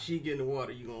She get in the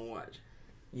water, you gonna watch.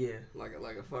 Yeah. Like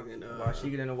a fucking. While she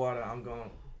get in the water, I'm gonna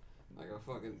like a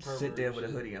fucking sit there with a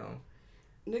hoodie on.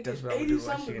 Nigga, That's it's what I would do 80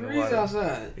 while something she in the degrees water.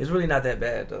 outside. It's really not that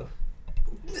bad though.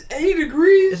 80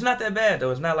 degrees? It's not that bad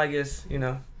though. It's not like it's, you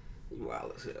know. You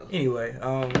wild as hell. Anyway,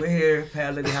 we're here.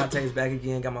 Pat Lily Hot Takes back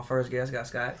again. Got my first guest. Got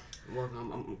Scott.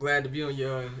 Welcome. I'm glad to be on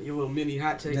your little mini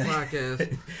hot take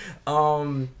podcast.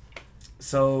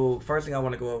 So first thing I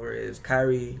want to go over is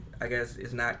Kyrie, I guess,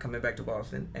 is not coming back to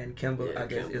Boston, and Kemba, I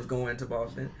guess, is going to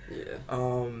Boston. Yeah.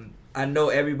 I know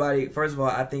everybody. First of all,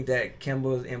 I think that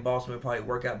Kemba in Boston would probably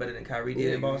work out better than Kyrie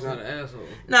did in Boston. He's not an asshole.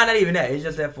 No, not even that. It's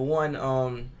just that for one,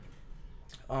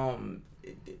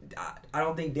 I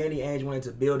don't think Danny Ainge wanted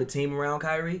to build a team around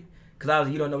Kyrie because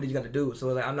you don't know what he's gonna do. So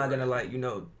like, I'm not gonna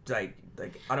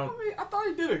I don't. I mean, I thought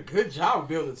he did a good job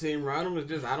building a team around him. It's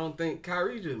just I don't think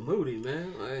Kyrie's just moody,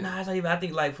 man. Like, Nah, it's not even. I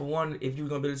think like for one, if you were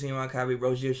gonna build a team around Kyrie,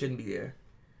 Rozier shouldn't be there.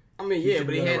 I mean, yeah,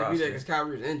 but he had to be there because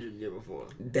Kyrie was injured the year before.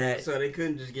 So they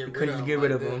couldn't just get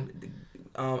rid of him.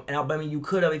 I mean, you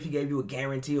could have if he gave you a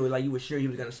guarantee or like you were sure he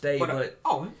was gonna stay. But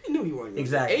he knew he wasn't.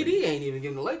 Exactly. AD ain't even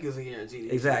giving the Lakers a guarantee.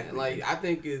 Exactly. Like I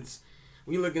think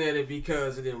we looking at it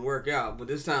because it didn't work out. But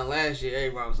this time last year,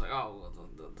 everybody was like, "Oh, well,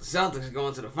 the Celtics are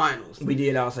going to the finals." We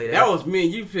did all say that. That was me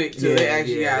and you picked till they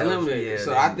actually got eliminated.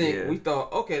 So I think we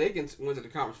thought, okay, they can went to the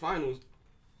conference finals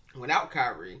without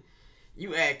Kyrie.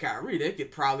 You add Kyrie, they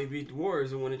could probably beat the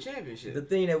Warriors and win a championship. The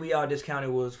thing that we all discounted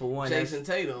was for one, Jason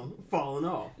Tatum falling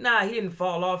off. Nah, he didn't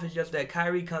fall off. It's just that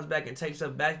Kyrie comes back and takes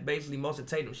up back basically most of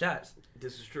Tatum's shots.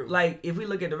 This is true. Like if we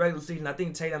look at the regular season, I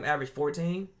think Tatum averaged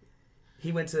 14.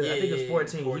 He went to I think it was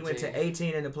 14. He went to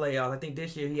 18 in the playoffs. I think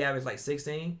this year he averaged like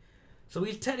 16. So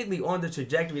he's technically on the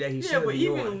trajectory that he should be on.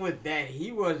 Yeah, but even with that,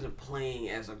 he wasn't playing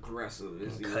as aggressive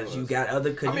as he was. Because you got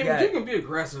other... I mean, you can be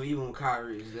aggressive even when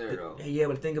Kyrie's there, though. Yeah,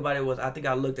 but the thing about it was, I think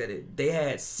I looked at it. They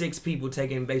had 6 people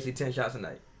taking basically 10 shots a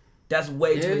night. That's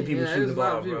way too many people shooting the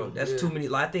ball, bro. That's too many.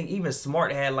 Like, I think even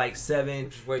Smart had like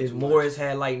 7. Morris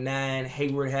had like 9.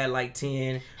 Hayward had like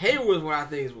 10. Hayward was what I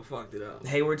think is what fucked it up.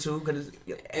 Hayward too,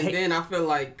 then I feel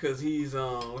like because he's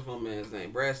what's my man's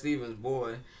name? Brad Stevens'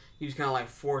 boy. He was kind of like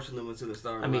forcing them into the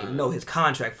starting lineup. No, his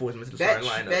contract forced him into the starting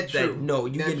lineup. That's true. No,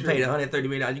 you getting paid $130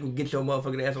 million. You can get your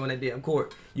motherfucking ass on that damn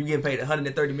court. You getting paid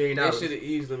 $130 million. They should have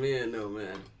eased him in, though,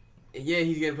 man. And yeah,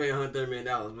 he's getting paid $130 million,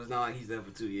 but it's not like he's there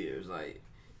for 2 years. Like,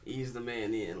 ease the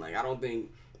man in. Like, I don't think...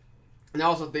 And I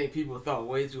also think people thought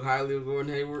way too highly of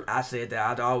Gordon Hayward. I said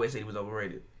that. I always say he was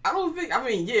overrated. I don't think. I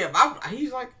mean, yeah,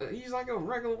 he's like a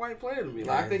regular white player to me.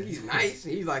 Like, I think he's nice.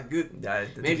 He's like good.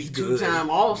 Maybe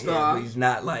 2-time All-Star. But he's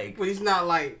not like. But he's not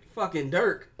like fucking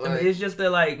Dirk. Like, I mean, it's just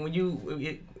that like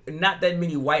not that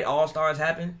many white All-Stars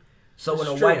happen. So when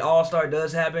a white All-Star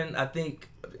does happen, I think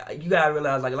you gotta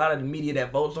realize like a lot of the media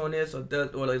that votes on this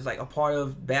or is like a part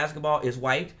of basketball is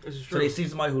white. So they see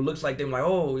somebody who looks like them like,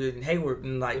 oh, Hayward,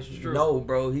 and like, no,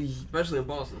 bro, he's especially in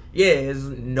Boston. Yeah, it's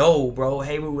no, bro.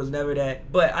 Hayward was never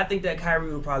that. But I think that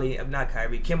Kemba would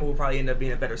probably end up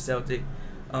being a better Celtic.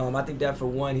 I think that for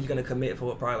one, he's gonna commit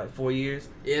for probably like 4 years.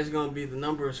 Yeah, it's gonna be the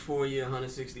number is 4 year,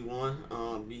 161.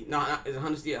 It's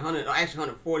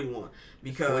 141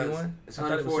 because 41? it's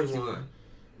 141.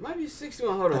 Might be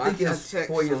 61. Hold on, I think it's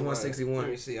 4 years, 161. Let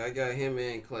me see. I got him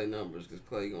and Clay numbers because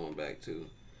Clay going back too.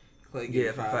 Clay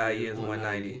getting for 5 years,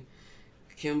 190.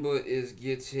 Kemba is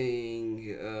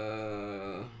getting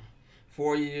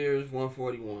 4 years,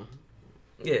 141.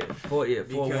 Yeah, 4 years.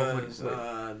 Because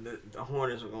the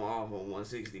Hornets are going to offer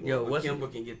 161. Yo, but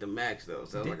Kemba can get the max though,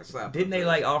 so it's like a slap. Didn't they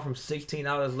like offer him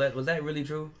 $16 less? Was that really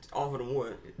true? Offered him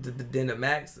what? Then the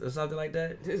max or something like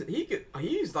that.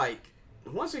 He's like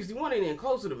 161 ain't even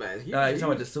close to the max. You're talking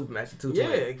about the super max, the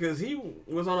 220. Yeah, because he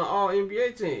was on an All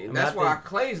NBA team. That's why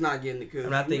Clay's not getting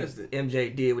it. I think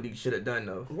MJ did what he should have done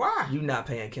though. Why? You not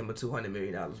paying Kemba $200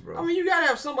 million, bro. I mean, you gotta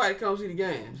have somebody come see the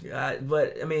games.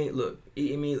 But I mean, look.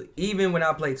 I mean, even when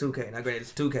I play 2K, now granted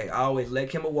it's 2K, I always let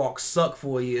Kemba Walk suck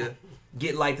for a year,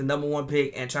 get like the number 1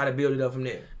 pick, and try to build it up from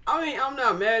there. I mean, I'm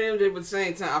not mad at MJ, but at the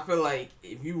same time, I feel like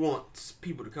if you want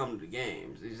people to come to the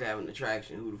games, they just have an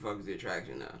attraction. Who the fuck is the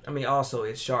attraction now? I mean, also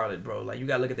it's Charlotte, bro. Like you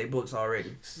gotta look at their books already.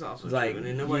 This is also like, true.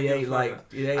 And nobody it ain't like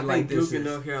this. Duke and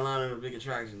North Carolina are a big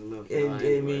attraction to North Carolina.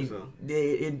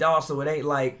 It ain't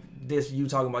like this. You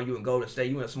talking about you in Golden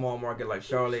State? You in a small market like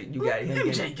Charlotte? You got him.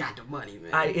 MJ got the money,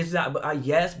 man. It's not, but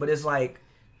yes, but it's like,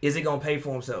 is it gonna pay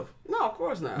for himself? No, of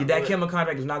course not. That Kemba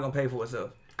contract is not gonna pay for itself.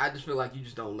 I just feel like you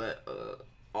just don't let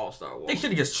All-Star walk. They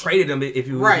should have just traded him if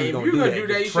you right. If you're gonna do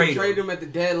that, you should trade him at the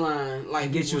deadline. Like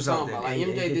and get you something. Like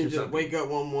MJ didn't just wake up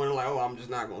one morning like, oh, I'm just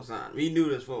not gonna sign him. He knew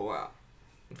this for a while.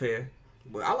 Fair.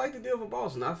 But I like the deal for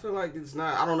Boston. I feel like it's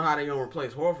not. I don't know how they're gonna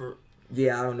replace Horford.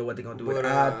 Yeah, I don't know what they're gonna do with it.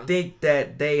 But, I think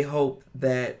that they hope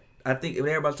that. I think when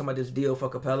everybody's talking about this deal for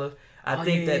Capella, I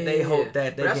think that they hope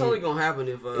that they but that's can, only gonna happen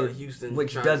if Houston,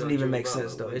 which doesn't even make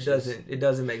sense though. It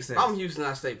doesn't make sense. If I'm Houston,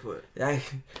 I stay put.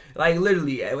 Like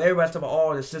literally, everybody's talking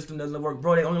about, the system doesn't work,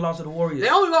 bro. They only lost to the Warriors. They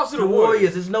only lost to the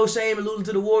Warriors. There's no shame in losing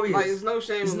to the Warriors. Like, there's no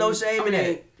shame. There's no shame in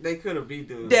that. They could have beat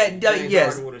them.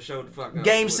 Yes. Would have showed the fuck up.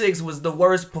 Game 6 was the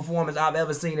worst performance I've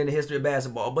ever seen in the history of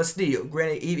basketball. But still,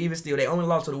 granted, even still, they only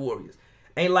lost to the Warriors.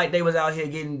 Ain't like they was out here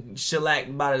getting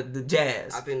shellacked by the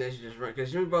Jazz. I think they should just run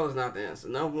because Jimmy Butler's not the answer.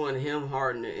 Number one, him,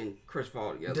 Harden, and Chris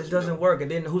Paul together. This doesn't work.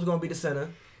 And then who's gonna be the center?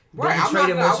 Right, I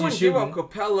wouldn't give up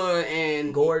Capella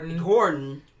and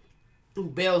Gordon, who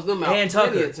bails them out and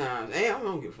Tucker plenty of times. And I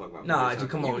don't give a fuck about. Nah, PJ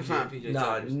come on. You can find PJ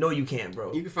Tucker. No, you can't,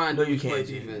 bro. You can find no, you play can't.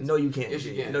 defense. No, you can't. Yes,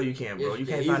 you can. No, you can't, bro. Yes, you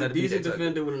can't He's find a PJ decent Tucker.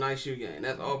 defender with a nice shoe game.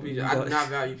 That's all PJ. I do not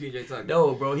value PJ Tucker.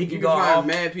 No, bro. He can go find off.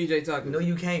 mad PJ Tucker. No,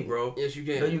 you can't, bro. Yes, you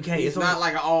can. No, you can't. He's It's not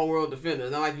like an all-world defender.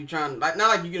 It's not like you not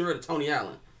like you getting rid of Tony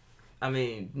Allen. I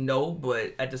mean, no,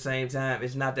 but at the same time,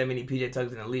 it's not that many PJ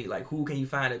Tuckers in the league. Like, who can you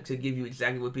find to give you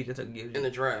exactly what PJ Tucker gives you? In the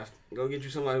draft. Go get you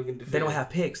somebody who can defend. They don't have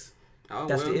picks. Oh,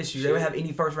 That's the issue. They don't have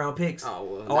any first-round picks. Oh,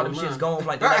 well, all them shit's gone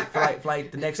for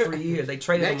the next 3 years. They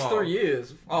traded them all. Next 3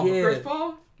 years? Oh, for Chris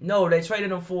Paul? No, they traded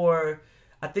them for,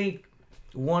 I think,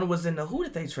 one was in the, who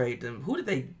did they trade them? Who did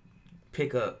they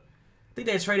pick up? I think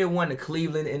they traded one to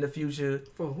Cleveland in the future.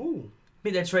 For who? I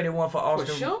think they traded one for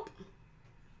Austin. For Shump?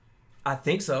 I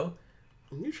think so.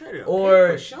 You traded a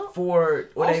or pick for Shump? For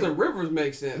Austin Rivers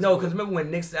makes sense. No, because remember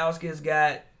when Nick Stauskas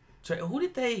got who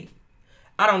did they?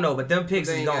 I don't know, but them picks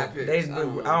is gone.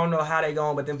 I don't know how they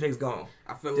gone, but them picks gone.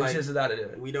 I feel them like shits is out of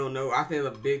there. We don't know. I think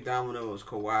the big domino is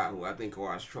Kawhi, who I think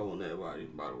Kawhi's trolling everybody,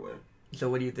 by the way. So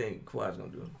what do you think Kawhi's gonna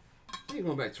do? He's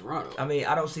going back to Toronto. I mean,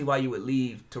 I don't see why you would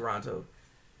leave Toronto.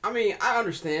 I mean, I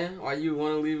understand why you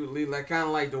want to leave. Like, kind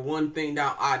of like the one thing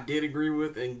that I did agree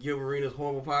with in Gil Arenas'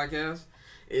 horrible podcast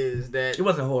is that it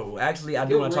wasn't horrible. Actually, I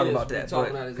do want to talk about that.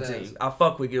 But continue. I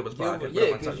fuck with Gilbert's podcast.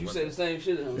 Yeah, because you said the same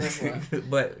shit to him. That's why.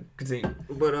 But continue.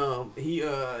 But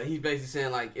he's basically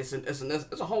saying like it's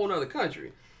a whole other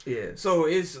country. Yeah. So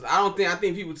I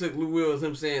think people took Lou Will as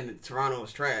him saying that Toronto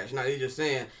is trash. Now he's just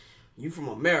saying you from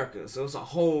America, so it's a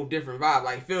whole different vibe.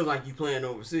 Like it feels like you playing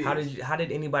overseas. How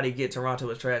did anybody get Toronto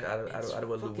as trash out of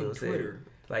what Lou Will said?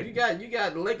 Like you got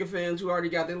the Laker fans who already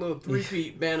got their little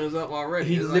 3-peat banners up already.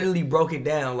 He literally broke it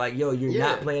down like, yo, you're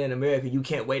not playing in America. You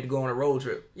can't wait to go on a road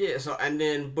trip. Yeah. So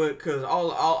but because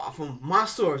all from my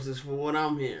sources, from what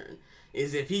I'm hearing,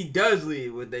 is if he does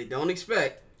leave, what they don't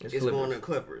expect is going to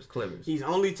Clippers. He's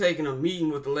only taking a meeting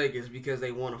with the Lakers because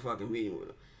they want a fucking meeting with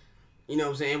him. You know what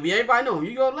I'm saying? Everybody know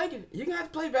you go to Lakers, you're going to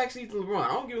have to play backseat to LeBron. I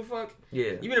don't give a fuck.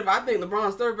 Yeah. Even if I think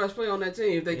LeBron's third best player on that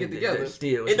team, if they get together,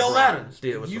 it don't matter.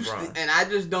 Still with LeBron. And I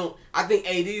just don't. I think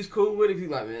AD's cool with it. He's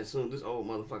like, man, soon this old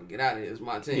motherfucker get out of here. It's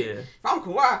my team. Yeah. If I'm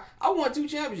Kawhi, I won 2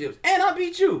 championships and I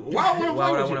beat you. Why would I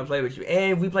want to play with you?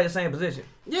 And we play the same position.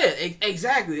 Yeah,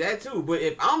 exactly that too. But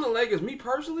if I'm the Lakers, me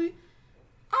personally,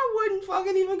 I wouldn't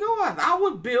fucking even go out. I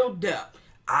would build depth.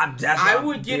 I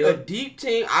would get a deep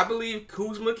team. I believe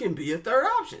Kuzma can be a third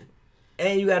option.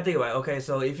 And you gotta think about it. Okay,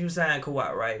 so if you sign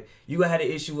Kawhi, right, you gonna have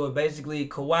the issue of basically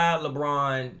Kawhi,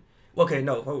 LeBron. Okay,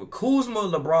 no, Kuzma,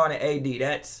 LeBron, and AD.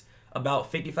 That's about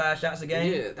 55 shots a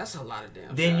game. Yeah, that's a lot of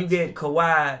damn. Then shots. You get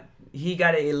Kawhi. He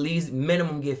got to at least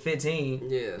minimum get 15.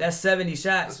 Yeah, that's 70 shots.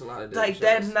 That's a lot of damn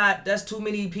shots. That's too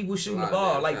many people shooting the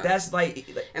ball. Like that's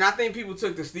like. And I think people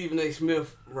took the Stephen A.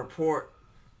 Smith report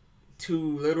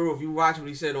too literal. If you watch what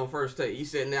he said on First Take, he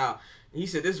said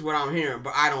this is what I'm hearing,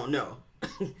 but I don't know.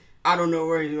 I don't know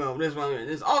where he's going. That's what I'm hearing.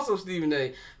 There's also Stephen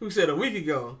A. who said a week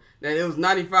ago that it was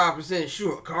 95%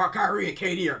 sure Kyrie and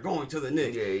KD are going to the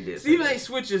Knicks. Yeah, he did. Stephen A.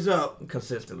 switches up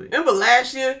consistently. Remember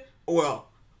last year? Well,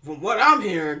 from what I'm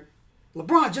hearing,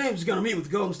 LeBron James is gonna meet with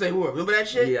the Golden State Warriors. Remember that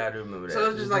shit? Yeah, I do remember that. So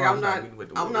it's just like I'm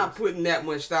not putting that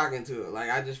much stock into it. Like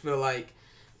I just feel like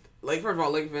first of all,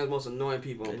 Laker fans are the most annoying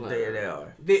people on planet. They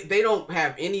are. They don't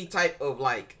have any type of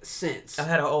like sense. I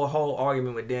had a whole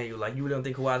argument with Daniel. Like, you don't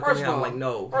think Kawhi's coming out? I'm like,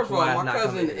 no. First of all, my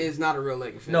cousin is not a real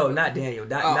Laker fan. No, not Daniel.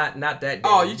 Not that. Daniel.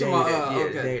 Oh, you talking about?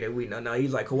 Okay. Daniel that we know. No,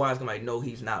 he's like Kawhi's gonna like, no,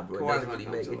 he's not, bro.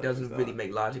 It doesn't really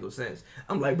make logical sense.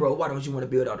 I'm like, bro, why don't you want to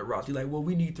build out the roster? He's like, well,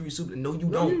 we need 3 super. No, you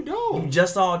don't. You don't. You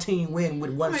just saw a team win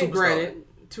with one superstar. Granted,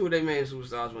 2 of their main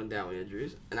superstars went down with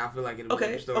injuries, and I feel like it'll be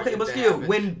a story. Okay, but still,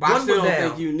 when I still don't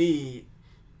think you need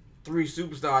 3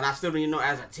 superstars, and I still don't even know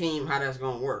as a team how that's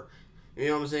gonna work. You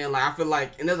know what I'm saying? Like I feel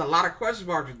like, and there's a lot of question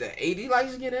marks with that. AD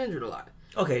likes to get injured a lot.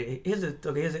 Okay, here's the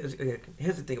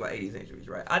thing about AD's injuries,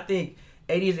 right? I think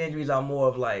AD's injuries are more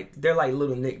of like, they're like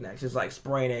little knickknacks. It's like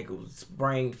sprained ankles,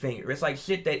 sprained finger. It's like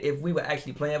shit that if we were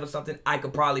actually playing for something, I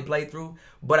could probably play through.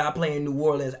 But I play in New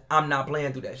Orleans, I'm not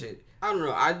playing through that shit. I don't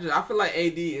know. I feel like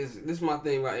AD is. This is my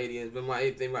thing about AD. It's been my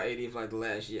thing about AD for like the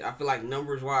last year. I feel like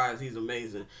numbers wise, he's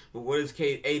amazing. But what is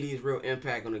AD's real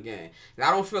impact on the game? I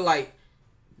don't feel like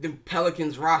the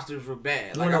Pelicans rosters were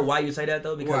bad. You know why you say that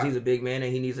though? Because he's a big man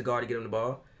and he needs a guard to get him the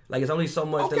ball. Like, it's only so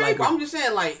much. Okay, like, but I'm just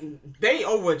saying, like, they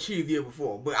overachieved the year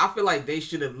before, but I feel like they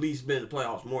should have at least been in the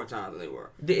playoffs more times than they were.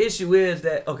 The issue is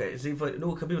that, okay, see, for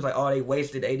people was like, oh, they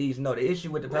wasted ADs. No, the issue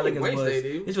with the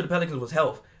Pelicans was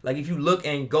health. Like, if you look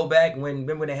and go back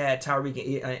remember when they had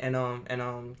Tyreek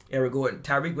and Eric Gordon.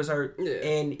 Tyreek was hurt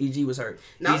and EG was hurt.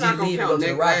 Now, I'm not going to count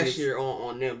Nick last year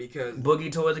on them because Boogie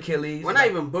tore his Achilles. Well, not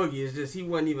even Boogie. It's just he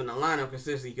wasn't even in the lineup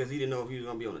consistently because he didn't know if he was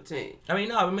going to be on the team. I mean,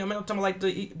 no, I'm talking like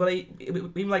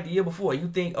even like the year before. You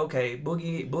think, okay,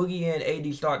 Boogie and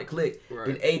AD start to click.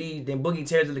 Right. Then Boogie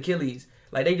tears his Achilles.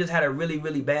 Like, they just had a really,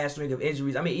 really bad string of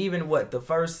injuries. I mean, even the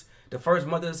first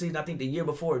month of the season, I think the year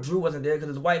before, Drew wasn't there because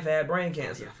his wife had brain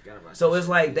cancer. I forgot about so it's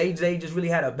like they just really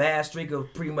had a bad streak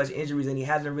of pretty much injuries, and he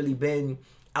hasn't really been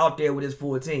out there with his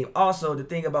full team. Also, the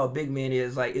thing about big men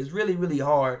is, like, it's really, really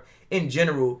hard in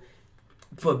general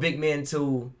for big men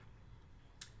to...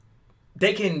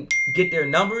 They can get their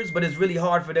numbers, but it's really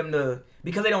hard for them to...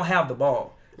 Because they don't have the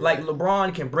ball. Like,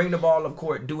 LeBron can bring the ball up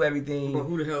court, do everything. But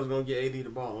who the hell is going to get AD the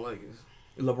ball in Lakers?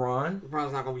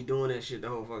 LeBron's not going to be doing that shit the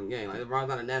whole fucking game. Like, LeBron's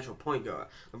not a natural point guard.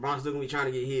 LeBron's still going to be trying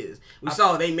to get his. We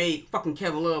saw they made fucking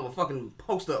Kevin Love a fucking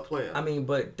post-up player.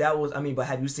 But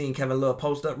have you seen Kevin Love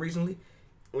post up recently?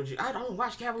 I don't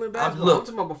watch Kevin Love basketball. I'm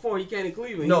talking about before he came in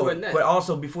Cleveland. No, but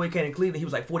also before he came in Cleveland, he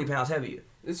was like 40 pounds heavier.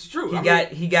 It's true.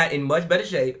 He got in much better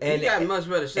shape. And he got in much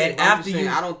better shape. And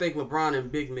I don't think LeBron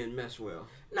and big men mesh well.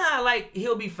 Nah, like,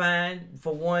 he'll be fine.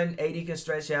 For one, AD can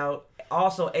stretch out.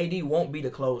 Also, AD won't be the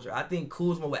closer. I think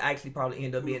Kuzma will actually probably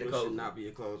end up being the closer. Should not be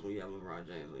a closer when you have LeBron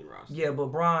James on your roster. Yeah, but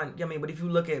but if you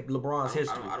look at LeBron's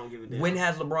history, I don't give a damn. When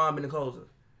has LeBron been the closer?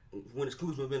 When has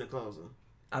Kuzma been a closer?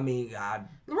 LeBron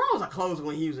was a closer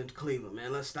when he was in Cleveland,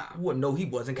 man. Let's stop. Well, no, he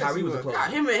wasn't. Kyrie was a closer.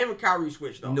 Him and Kyrie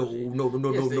switched off. No.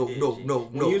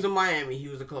 When he was in Miami, he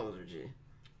was a closer, G.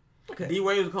 Okay.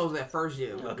 D-Wade was a closer that first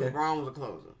year. Okay. LeBron was a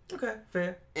closer. Okay,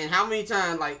 fair. And how many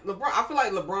times, like, LeBron, I feel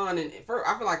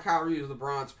like Kyrie is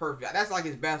LeBron's perfect. That's like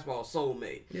his basketball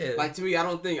soulmate. Yeah. Like, to me, I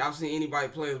don't think I've seen anybody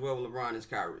play as well with LeBron as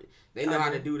Kyrie. They know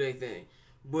how to do their thing.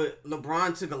 But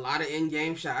LeBron took a lot of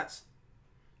in-game shots.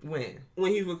 When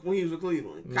he was with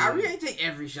Cleveland. Kyrie ain't take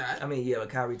every shot. But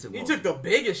Kyrie took He took the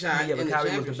biggest shot. But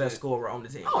Kyrie was the best scorer on the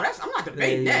team. Oh, I'm not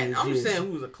debating that. I'm just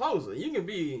saying who's a closer. You can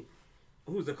be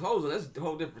who's the closer. That's a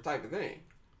whole different type of thing.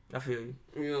 I feel you.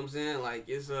 You know what I'm saying? Like,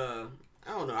 it's I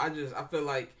don't know. I feel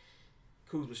like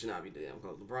Kuzma should not be the damn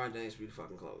closer. LeBron James should be the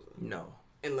fucking closer. No.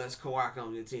 Unless Kawhi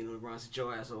comes to the team and LeBron sit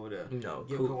your ass over there. No.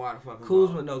 Give Kawhi the fucking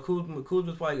Kuzma. ball. No,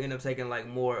 Kuzma's probably end up taking like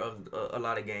more of a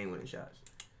lot of game winning shots.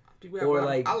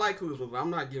 I like Kuzma, but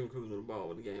I'm not giving Kuzma the ball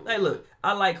with the game. Hey, look,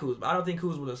 I like Kuzma. I don't think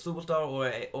Kuzma's a superstar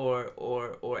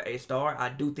or a star. I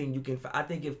do think you can. I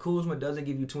think if Kuzma doesn't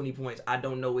give you 20 points, I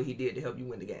don't know what he did to help you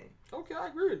win the game. Okay, I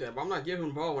agree with that, but I'm not giving him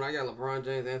the ball when I got LeBron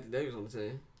James and Anthony Davis on the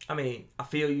team. I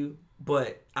feel you,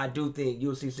 but I do think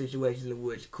you'll see situations in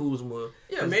which Kuzma...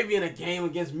 Yeah, maybe in a game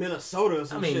against Minnesota or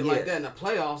some shit like that in the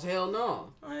playoffs. Hell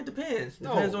no. It depends.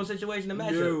 Depends on the situation and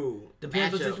matchup.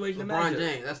 Depends on the situation and matchup. LeBron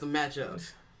James, that's the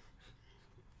matchup.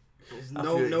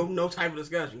 No type of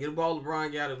discussion. Get the ball,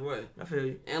 LeBron get out of his way. I feel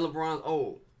you. And LeBron's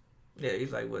old. Yeah,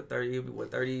 he's like, 30? He'll be,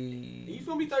 30? He's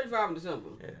going to be 35 in December.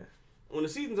 Yeah. When the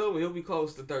season's over, he'll be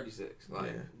close to 36.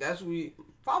 That's what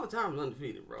Father Time is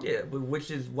undefeated, bro. Yeah, but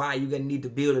which is why you're going to need to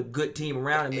build a good team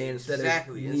around him, man,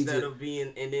 instead of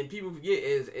being... And then people forget,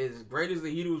 as great as the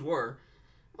Heatles were,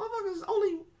 motherfuckers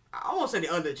only... I won't say they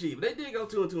underachieved, but they did go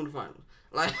 2-2 in the finals.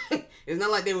 Like, it's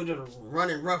not like they were just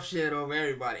running rough shit over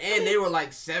everybody. And they were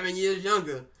like 7 years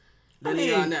younger than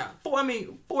they are now.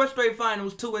 4 straight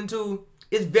finals, 2-2.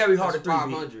 It's very hard to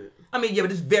 3-500. But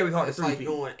it's very hard to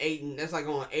 3-peat. That's like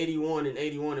going 81 and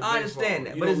 81 in baseball. I understand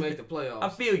that, but don't make the playoffs. I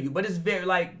feel you, but it's very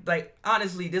like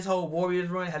honestly, this whole Warriors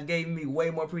run has given me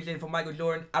way more appreciation for Michael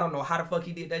Jordan. I don't know how the fuck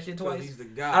he did that shit twice. He's the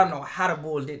guy. I don't know how the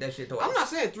Bulls did that shit twice. I'm not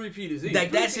saying 3-peat is easy.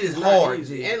 Like, that shit is hard.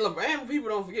 Easy. And people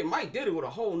don't forget, Mike did it with a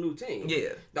whole new team.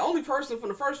 Yeah. The only person from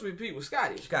the first 3-peat was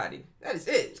Scotty. That is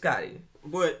it. Scotty.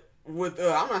 But with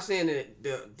I'm not saying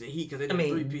that the Heat because they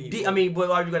did 3-peat.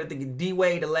 But all you got to think is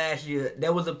D-Wade the last year.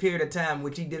 There was a period of time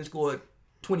which he didn't score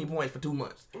 20 points for 2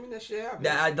 months. I mean, that shit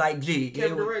happens.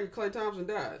 Kevin Durant and Klay Thompson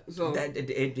died. So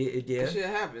that shit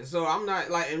happened. So I'm not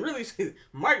like, and really,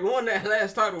 Mike won that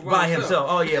last title by himself.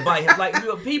 Oh yeah, by him. Like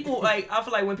people, like I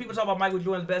feel like when people talk about Michael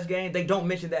Jordan's best game, they don't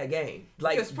mention that game.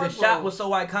 Like the shot was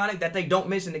so iconic that they don't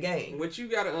mention the game. What you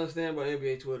gotta understand about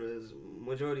NBA Twitter is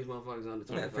majority of these motherfuckers under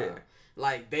 25. Yeah,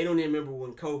 like they don't even remember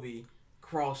when Kobe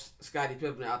crossed Scottie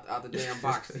Pippen out the damn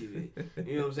box TV.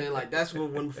 You know what I'm saying? Like that's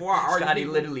when before I argued, Scottie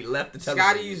literally left the television.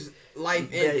 Scottie's life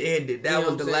ended. That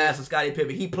was the last of Scottie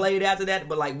Pippen. He played after that,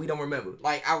 but like we don't remember.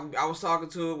 Like I was talking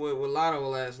to it with Lotto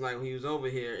last night when he was over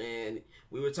here, and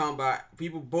we were talking about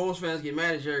Bulls fans get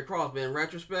mad at Jerry Cross, but in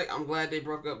retrospect, I'm glad they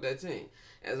broke up that team.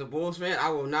 As a Bulls fan, I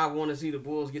would not want to see the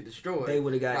Bulls get destroyed. They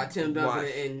would have got by Tim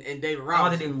Duncan and David Robinson. I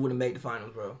don't think they would have made the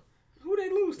finals, bro. Who they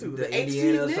lose to? The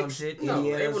Indiana or some shit? No,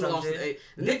 Indiana they would have lost lost the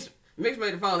Knicks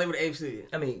made the final. They were the 8th seed.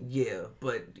 I mean, yeah,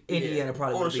 but Indiana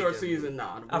probably on a would short beat them. season.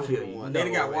 Nah, the I Bulls feel you. won.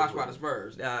 They got washed by the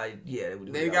Spurs. Yeah,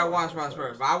 they got washed by the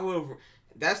Spurs. But I would.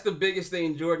 That's the biggest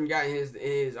thing Jordan got in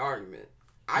his argument.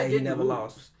 He never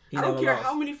lost. I don't care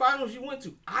how many finals you went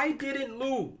to. I didn't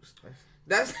lose.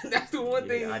 That's the one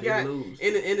thing he got lose.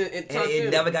 in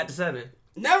it never got to 7.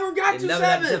 Never got to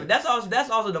 7. That's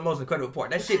also the most incredible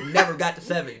part. That shit never got to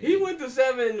 7. He went to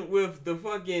 7 with the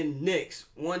fucking Knicks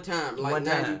one time, like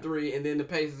 93, and then the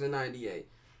Pacers in 98.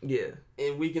 Yeah.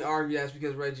 And we can argue that's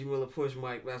because Reggie Miller pushed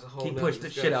Mike. That's a whole. He pushed the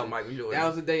shit out of Michael Jordan. That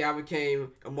was the day I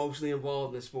became emotionally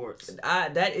involved in sports.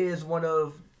 That is one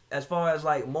of, as far as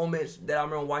like moments that I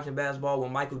remember watching basketball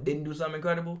when Michael didn't do something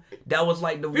incredible. That was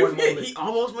like the one moment. He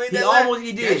almost made that.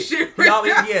 He did. That shit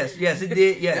yes, it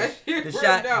did. Yes, the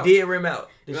shot did rim out.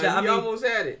 The shot. He almost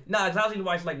had it. Nah, because I was even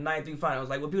watching like 93 finals.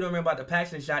 Like what people don't remember about the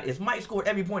Paxson shot is Mike scored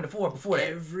every point in the fourth before that.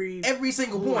 Every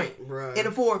single point, bro. In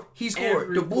the fourth, he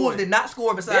scored. The Bulls did not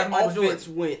score besides Michael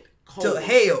Jordan. Went cold. To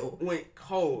hell. Went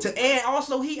cold. And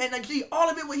also he had all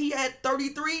of it when he had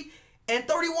 33. And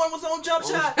 31 was on jump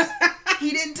shots.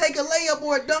 He didn't take a layup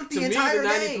or a dunk the entire game. The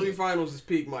 93 finals is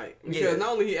peak Mike. Because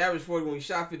not only he averaged 41, he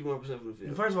shot 51% from the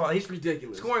field. First of all, he's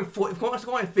ridiculous. Scoring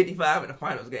 55 in the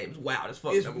finals game is wild as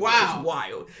fuck. It's wild. It's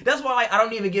wild. That's why I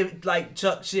don't even give like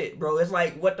Chuck shit, bro. It's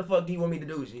like, what the fuck do you want me to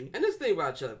do, G? And this thing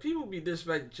about Chuck, people be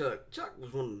disrespecting Chuck. Chuck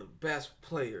was one of the best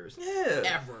players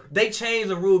ever. They changed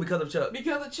the rule because of Chuck.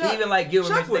 Because of Chuck. Even like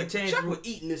Gilbert, they changed Chuck the rule. would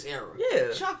eat in this era.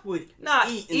 Yeah. Chuck would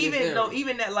eat in even this era. No,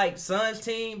 even that like Suns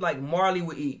team, like Marley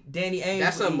would eat. Danny Ainge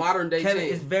That's would a eat. modern day Kevin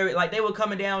team. is very like they were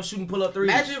coming down shooting pull up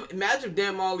threes. Imagine if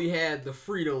Dan Marley had the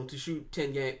freedom to shoot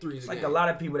 10 threes. It's like a lot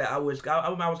of people that I was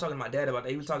talking to my dad about that.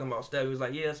 He was talking about Steph. He was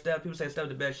like, yeah, Steph. People say Steph's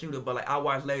the best shooter, but like I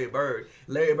watched Larry Bird.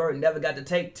 Larry Bird never got to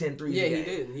take 10 threes. Yeah, a game. he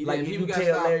didn't. He like didn't. if He you got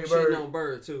tell Larry Bird on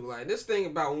Bird too. Like this thing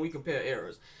about when we compare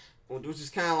eras, which is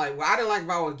kind of like I didn't like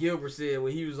about what Gilbert said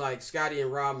when he was like Scottie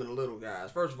and Rodman, the little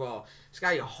guys. First of all,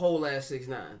 Scottie a whole ass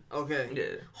 6'9". Okay,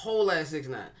 yeah, whole ass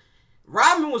 6'9".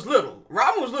 Rodman was little.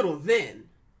 Rodman was little then.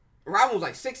 Rodman was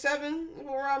like 6'7".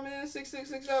 What Rodman is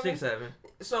 6'6", 6'7". 6'7".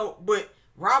 So, but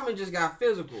Rodman just got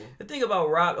physical. The thing about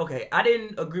I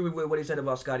didn't agree with what he said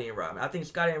about Scottie and Rodman. I think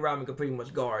Scottie and Rodman could pretty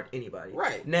much guard anybody.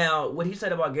 Right. Now, what he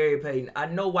said about Gary Payton, I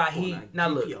know why he... Now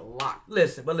look,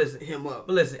 listen. Him up.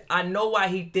 But listen, I know why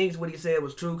he thinks what he said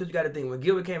was true, because you got to think, when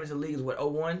Gilbert came into the league, it was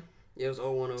what, 01? Yeah, it was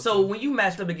 01. So when you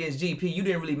matched up against GP, you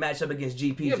didn't really match up against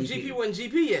GP. Yeah, but GP wasn't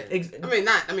GP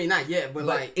yet. not yet, but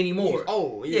like anymore.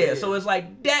 Oh, yeah. So it's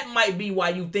like that might be why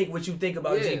you think what you think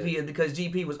about GP is because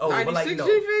GP was old. 96 but like no,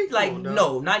 GP? like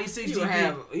no, 96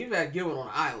 GP. You had Gilbert on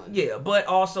the island. Yeah, but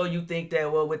also you think that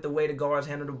with the way the guards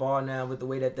handle the ball now, with the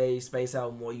way that they space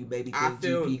out more, you maybe think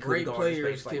GP could guard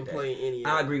players space can like play that. any.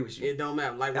 I agree with you. It don't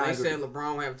matter. Like when they said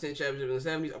LeBron would have 10 championships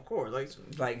in the 70s, of course.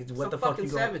 Like what the fuck you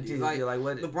going to do? Like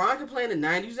what? LeBron can play in the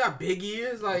 90s. How big he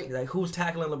is, like who's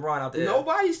tackling LeBron out there?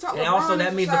 Nobody's tackling. And also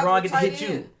that means LeBron get to hit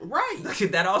you. Right.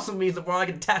 That also means LeBron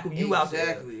get to tackle you out there.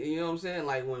 Exactly. You know what I'm saying?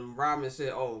 Like when Rodman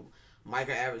said, "Oh,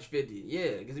 Micah averaged 50."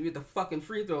 Yeah, because he hit the fucking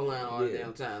free throw line all the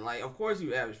damn time. Like, of course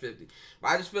he averaged 50. But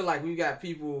I just feel like we got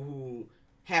people who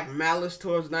have malice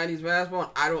towards 90s basketball.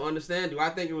 And I don't understand. Do I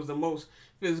think it was the most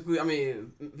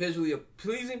visually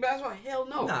pleasing basketball? Hell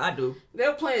no. Nah, I do.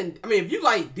 They're playing. I mean, if you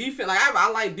like defense, like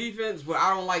I like defense, but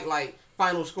I don't like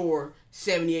final score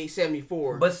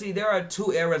 78-74. But see, there are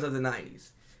two eras of the 90s.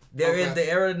 There is the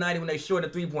era of the 90s when they short the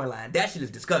 3-point line. That shit is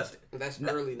disgusting. That's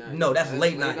early 90s. No, that's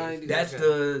late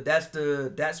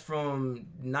 90s. That's from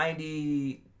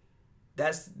 90.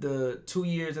 That's the 2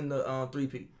 years in the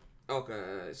 3P.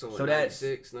 Okay, so that's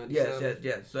 96, 97?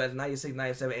 Yes. So that's 96,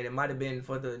 97, and it might have been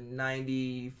for the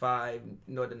 95,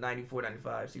 the 94,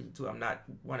 95 season 2. I'm not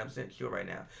 100% sure right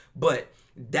now. But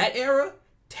that era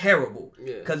terrible.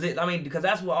 Yeah. Because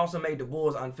that's what also made the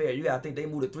Bulls unfair. You gotta think they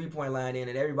moved the 3-point line in,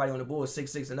 and everybody on the Bulls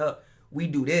 6'6" and up. We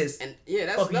do this. And yeah,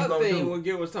 that's another thing what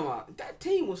Gil was talking about. That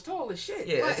team was tall as shit.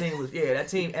 Yeah, that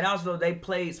team, and also they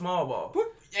played small ball.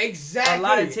 Exactly. A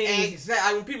lot of teams.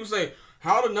 Exactly. When people say,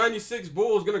 how the 96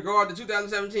 Bulls gonna guard the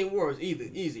 2017 Warriors?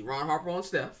 Easy. Ron Harper on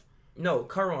Steph. No,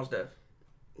 Kerr on Steph.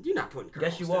 You're not putting Kerr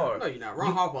yes, on you Steph. are. No, you're not.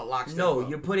 Ron Harper locks Steph No, up.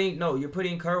 you're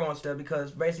putting Kerr on Steph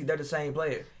because basically they're the same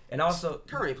player. And also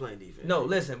Kerr ain't playing defense. No,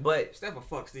 listen, but Steph will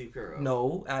fuck Steve Kerr up.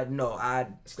 No.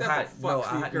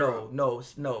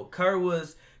 Kerr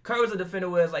was a defender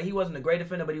where it's like he wasn't a great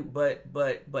defender,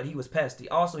 but he was pesty.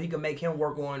 Also, he could make him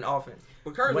work on offense.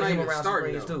 But Kerr's not even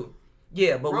starting though. Too.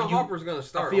 Yeah, but Ron Harper's gonna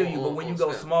start. I feel you, but when you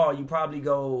go small, you probably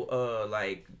go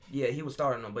he was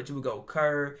starting them, but you would go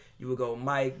Kerr, you would go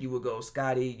Mike, you would go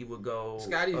Scotty, you would go.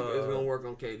 Scotty is gonna work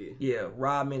on KD. Yeah,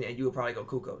 Rodman, and you would probably go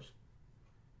Kukoc.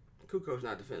 Kukoc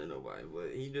not defending nobody,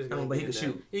 but he just. But he can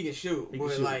shoot. He can shoot,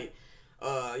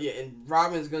 and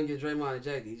Rodman's gonna get Draymond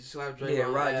ejected. He slapped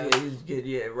Draymond.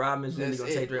 Rodman's really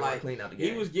gonna take Draymond clean out the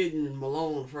game. He was getting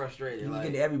Malone frustrated. He was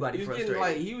getting everybody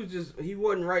frustrated. He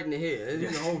wasn't right in the head.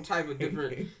 He's a whole type of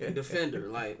different defender.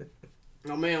 Like,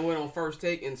 my man went on First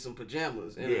Take in some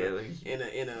pajamas in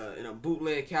a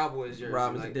bootleg Cowboys jersey.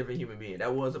 Rodman's a different human being.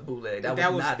 That was a bootleg.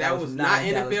 That was not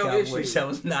NFL issue. That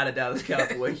was not a Dallas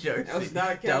Cowboys jersey. That was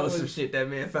not a Cowboys. That was some shit that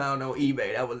man found on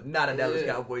eBay. That was not a Dallas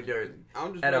Cowboys jersey.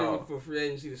 I'm just waiting for free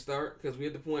agency to start because we're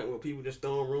at the point where people just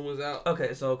throwing rumors out.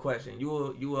 Okay, so a question: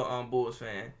 you a Bulls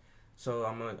fan? So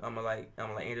I'm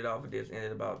gonna end it off with this. End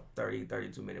at about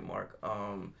 32 minute mark.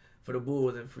 For the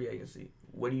Bulls and free agency,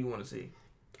 what do you want to see?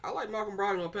 I like Malcolm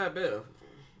Brogdon on Pat Bev.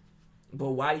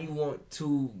 But why do you want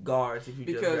two guards if you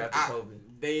just drafted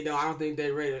Kobe? I don't think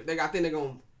they're ready. I think they're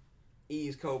gonna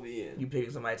ease Kobe in. You picking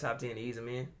somebody top 10 to ease him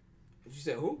in? You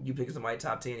said who? You picking somebody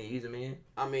top 10 to ease him in?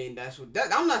 I mean,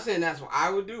 I'm not saying that's what I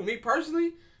would do. Me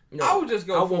personally, no, I would just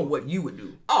go. I want what you would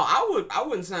do. Oh, I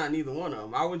wouldn't sign neither one of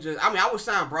them. I would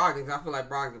sign Brogdon because I feel like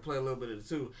Brogdon can play a little bit of the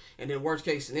two. And then worst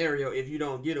case scenario, if you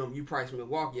don't get him, you price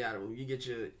Milwaukee out of him. You get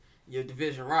your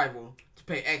division rival to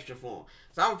pay extra for him.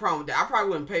 So I have a problem with that. I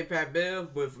probably wouldn't pay Pat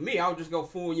Bev, but for me, I would just go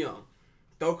full young.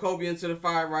 Throw Kobe into the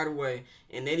fire right away,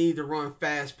 and they need to run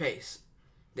fast pace.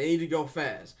 They need to go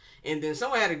fast. And then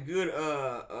someone had a good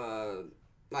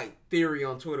theory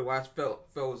on Twitter why I felt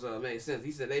made sense.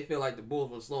 He said they feel like the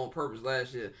Bulls went slow on purpose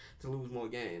last year to lose more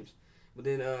games. But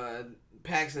then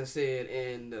Paxson said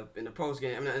in the post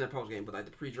game, not in the post game, but like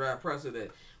the pre-draft presser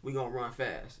that we gonna run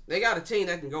fast. They got a team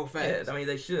that can go fast. Yeah, I mean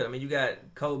they should. I mean you got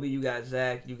Kobe, you got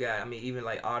Zach, you got even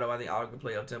like Otto. I think Otto can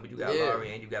play up tempo. You got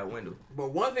Larry and you got Wendell.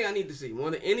 But one thing I need to see, more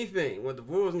than anything, what the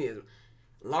Bulls need is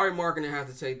Larry Markkinen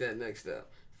has to take that next step.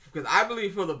 Because I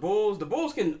believe for the Bulls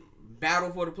can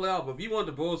battle for the playoff. But if you want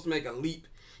the Bulls to make a leap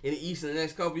in the East in the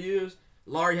next couple of years,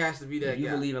 Larry has to be that guy. You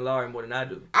believe in Larry more than I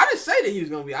do. I didn't say that he was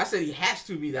going to be. I said he has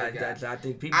to be that guy. I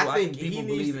think people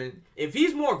believe in. If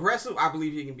he's more aggressive, I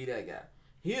believe he can be that guy.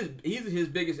 He's his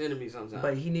biggest enemy sometimes.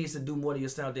 But he needs to do more than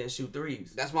just stand there and shoot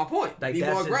threes. That's my point. Be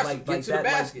more aggressive. Get to the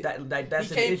basket. That's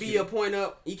he can't be a point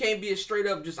up. He can't be a straight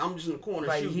up. I'm just in the corner.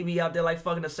 Like shooting. He be out there like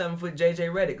fucking a 7-foot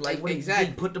JJ Redick. Like when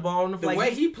he put the ball on the floor. The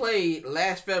way he played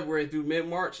last February through mid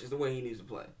March is the way he needs to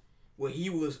play. Where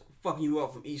he was fucking you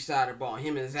up from each side of the ball.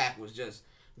 Him and Zach was just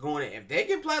going in. If they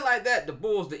can play like that, the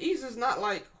Bulls, the East is not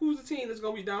like who's the team that's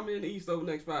gonna be dominating the East over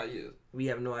the next 5 years. We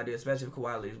have no idea, especially if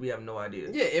Kawhi leaves. We have no idea.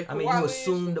 Yeah, if Kawhi you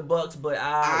assume the Bucks, but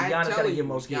Giannis gotta get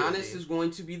more skills. Giannis is going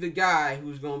to be the guy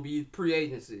who's gonna be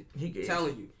pre-agency.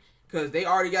 Telling you, because they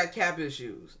already got cap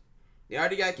issues.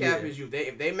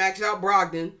 If they max out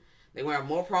Brogdon, they gonna have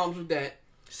more problems with that.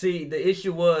 See, the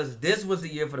issue was this was the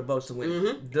year for the Bucks to win.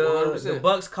 Mm-hmm. The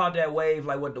Bucks caught that wave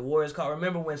like what the Warriors caught.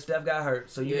 Remember when Steph got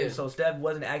hurt? So Steph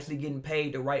wasn't actually getting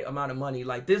paid the right amount of money.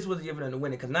 Like this was the year for them to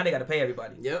win it because now they got to pay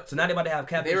everybody. Yep. So now they about to have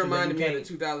cap. They reminded me of the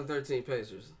 2013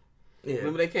 Pacers. Yeah.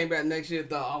 Remember they came back next year.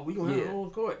 Thought, we gonna have our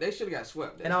own court. They should have got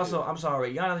swept. And also, I'm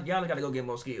sorry, Giannis got to go get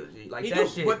more skills. Like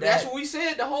shit. But that's what we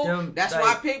said. That's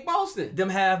why I picked Boston. Them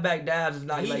halfback dives is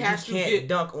not. You can't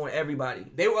dunk on everybody.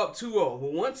 They were up 2-0,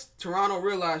 but once Toronto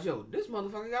realized, this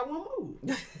motherfucker got one move.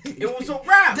 It was a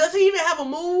wrap. Does he even have a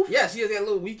move? Yes, he has that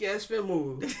little weak ass spin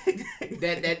move.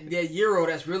 that Euro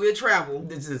that's really a travel.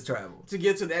 This is travel to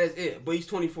get to that is it. But he's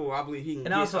 24. I believe he can.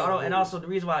 And also the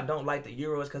reason why I don't like the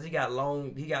Euro is because he got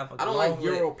don't long like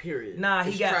Euro period. Nah,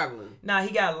 he got traveling. Nah,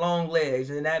 he got long legs,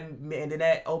 and then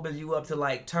that opens you up to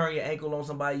like turn your ankle on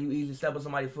somebody. You easily step on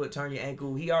somebody's foot, turn your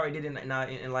ankle. He already did it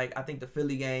in like I think the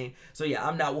Philly game. So yeah,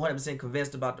 I'm not 100%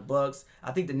 convinced about the Bucks.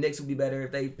 I think the Knicks would be better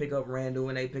if they pick up Randall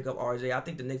and they pick up RJ. I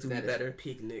think the Knicks would be better.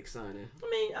 Peak Knicks signing.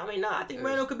 I mean, nah. I think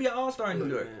Randall could be an all-star in New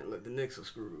York. Man, look, the Knicks are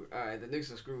screwed. All right, the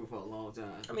Knicks are screwed for a long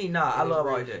time. I mean, nah. I love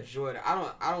RJ. Jordan.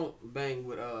 I don't bang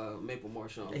with Maple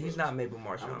Marchand. He's not Maple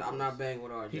Marchand. I'm not banging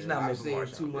with RJ. He's not Maple Marchand. I've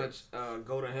seen too much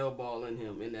go to hell ball in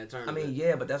him in that tournament. I mean,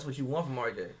 yeah, but that's what you want from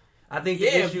RJ. I think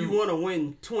if you want to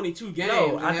win 22 games,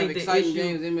 I think exciting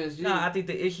games MSG. No, I think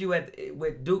the issue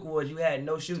with Duke was you had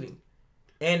no shooting,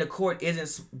 and the court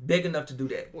isn't big enough to do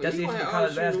that. Well, that's the issue with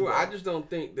college basketball. I just don't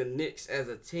think the Knicks as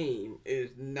a team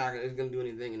is going to do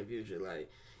anything in the future. Like,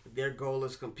 if their goal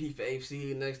is to compete for AFC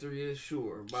the next 3 years,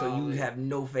 sure. So you have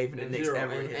no faith in the Knicks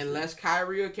ever. Unless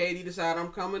Kyrie or KD decide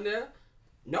I'm coming there.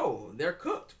 No, they're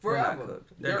cooked forever.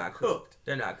 They're not cooked.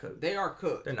 They're not cooked. They are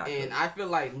cooked. They're not cooked. And I feel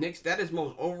like Knicks, that is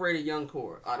most overrated young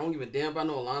core. I don't give a damn about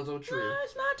no Alonzo Trier. No,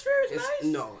 it's not true. It's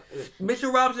nice. No.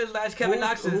 Mitchell Robinson's nice. Kevin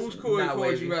Knox is whose core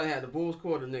would you rather have, the Bulls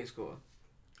core or the Knicks core?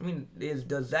 I mean,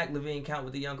 does Zach LaVine count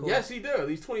with the young core? Yes, he does.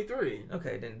 He's 23.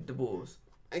 Okay, then the Bulls.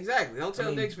 Exactly. Don't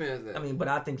tell Knicks fans that. I mean, but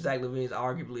I think Zach LaVine is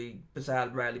arguably,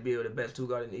 besides Bradley Beal, the best two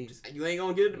guard in the East. You ain't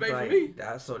going to get a debate from me.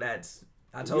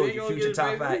 I told you, future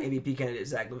top 5 MVP candidate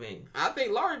Zach LaVine. I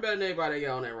think Laurie better than anybody they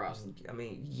got on that roster. I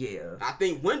mean, yeah. I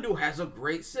think Wendell has a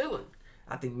great ceiling.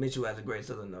 I think Mitchell has a great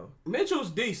ceiling though.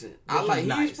 Mitchell's decent.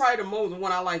 Nice. He's probably the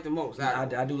one I like the most.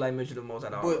 I do like Mitchell the most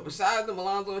out of all. But besides the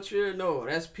Alonzo Trier, no,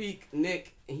 that's peak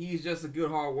Nick. He's just a good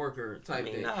hard worker type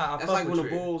thing. That's like when the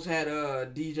Bulls had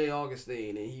DJ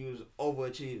Augustine and he was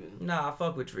overachieving. Nah, I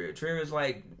fuck with Trier. Trier is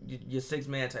like your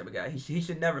 6-man type of guy. He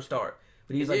should never start.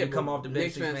 But he's like you come off the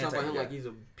bench 6-man type of guy. Like he's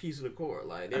a piece of the court.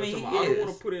 Like I don't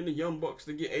want to put in the Young Bucks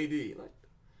to get AD. Like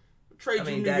trade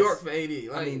you New York for AD.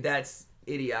 Like, I mean that's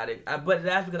idiotic. But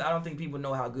that's because I don't think people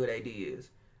know how good AD is.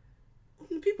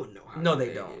 People know how. No,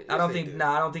 they don't. I don't think.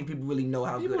 Nah, I don't think people really know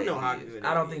how good AD is.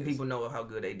 I don't think people know how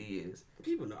good AD is.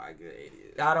 People know how good AD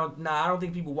is. I don't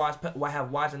think people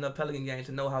have watched enough Pelican games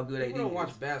to know how good AD is. People don't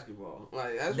watch basketball.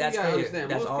 Like that's what you fair. gotta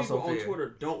understand. That's Most also people fair. on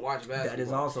Twitter don't watch basketball. That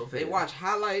is also fair. They watch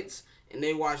highlights and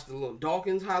they watch the little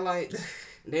Dawkins highlights.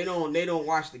 They don't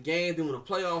watch the game. Then when the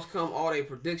playoffs come, all their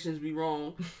predictions be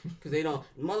wrong because they don't.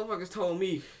 Motherfuckers told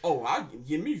me, I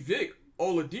give me Vic,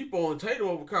 Oladipo, and Tatum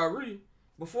over Kyrie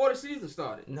before the season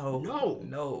started. No.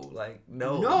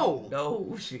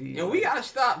 Shit. And we gotta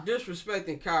stop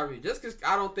disrespecting Kyrie just because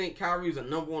I don't think Kyrie's a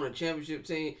number one on a championship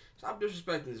team. Stop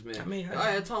disrespecting this man. I mean,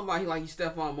 I had talking about he's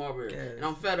Stephon Marbury, and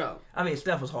I'm fed up. I mean,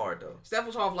 Steph was hard though. Steph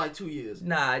was hard for like 2 years.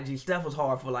 Nah, G. Steph was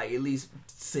hard for like at least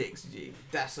 6. G.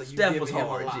 That's a, Steph was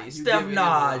hard. G. Steph,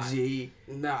 G.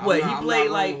 Nah, what he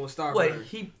played like? What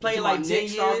he played like 10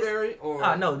 years? Starberry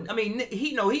or no, I mean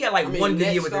he had like one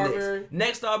good year with the Knicks.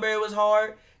 Next Starberry was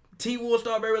hard. T-Wool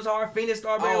Starberry was hard. Phoenix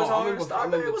Starberry was hard.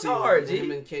 Starberry was hard, G.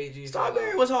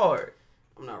 Starberry was hard.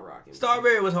 I'm not rocking.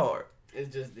 Starberry was hard.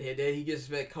 It's just that he gets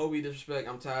respect. Kobe disrespect.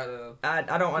 I'm tired of. I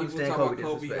don't understand Kobe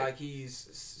disrespect. Like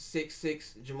he's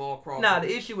 6'6" Jamal Crawford. Nah,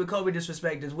 the issue with Kobe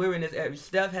disrespect is we're in this era.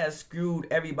 Steph has screwed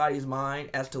everybody's mind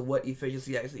as to what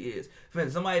efficiency actually is. For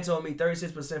instance, somebody told me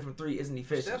 36% from 3 isn't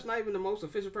efficient. Steph's not even the most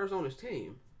efficient person on his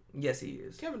team. Yes, he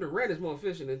is. Kevin Durant is more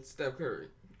efficient than Steph Curry.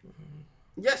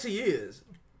 Yes, he is.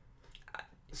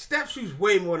 Steph shoots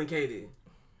way more than KD.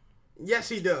 Yes,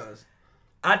 he does.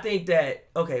 I think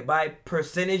that, by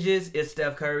percentages, it's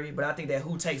Steph Curry, but I think that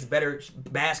who takes better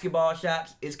basketball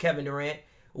shots is Kevin Durant.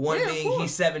 One being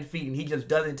he's 7 feet and he just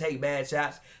doesn't take bad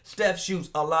shots. Steph shoots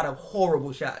a lot of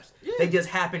horrible shots. Yeah. They just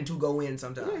happen to go in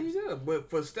sometimes. Yeah, he does. But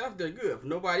for Steph, they're good. For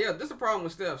nobody else, this is the problem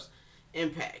with Steph's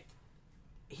impact.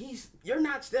 You're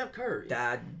not Steph Curry.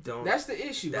 That's the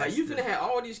issue. Like you finna have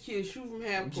all these kids shoot from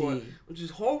half court, which is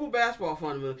horrible basketball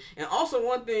fundamentals. And also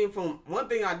one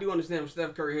thing I do understand from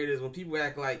Steph Curry here is when people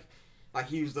act like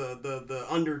he was the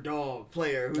underdog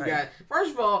player who got.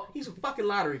 First of all, he's a fucking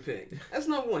lottery pick. That's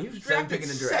number one. He was drafted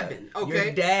 7. Okay.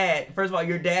 Your dad. First of all,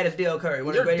 your dad is Dale Curry.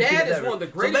 Your dad is one of the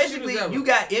greatest shooters ever. So basically, you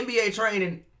got NBA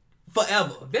training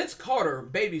forever. Vince Carter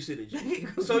babysitted you.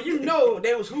 So you know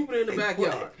they was hooping in the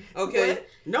backyard. Okay? What?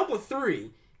 Number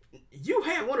 3, you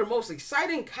had one of the most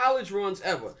exciting college runs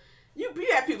ever. You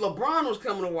had people, LeBron was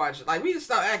coming to watch. Like, we just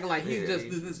stop acting like he's just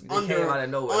this under. Came out of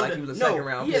nowhere, like he was a second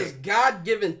round pick. He has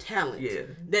God-given talent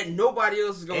that nobody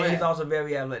else is going to have. And he's also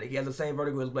very athletic. He has the same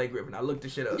vertical as Blake Griffin. I looked the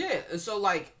shit up. Yeah, and so,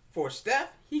 like, For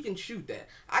Steph, he can shoot that.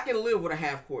 I can live with a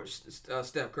half-court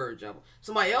Steph Curry jumper.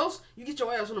 Somebody else, you get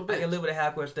your ass on the bench. I can live with a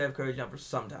half-court Steph Curry jumper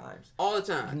sometimes. All the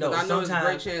time. No, I know there's a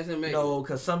great chance in making. No,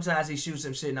 because sometimes he shoots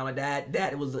some shit, and I'm like,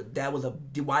 that was a.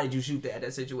 Why did you shoot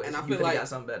that situation? And I you feel like got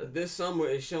something better. This summer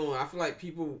is showing. I feel like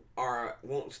people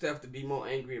want Steph to be more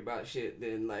angry about shit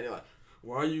than like they're like,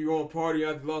 why are you going to party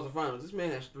after you lost the finals? This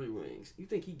man has 3 rings. You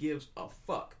think he gives a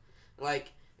fuck?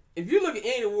 Like. If you look at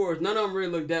any awards, none of them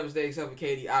really look devastating except for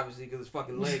KD, obviously, because his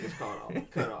fucking leg is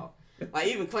cut off. Like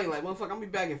even Clay, like motherfucker, I'm gonna be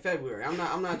back in February. I'm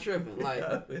not tripping. Like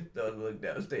it does look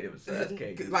devastated besides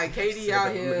KD. Like KD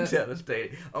out here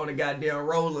devastated on the goddamn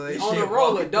roller and on shit. the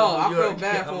roller, dog. I feel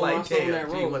bad for him. Like, I'm on that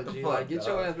roller. what the fuck, like, get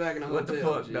your ass back in the what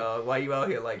hotel. What the fuck, dog? Why you out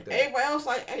here like that? Everybody else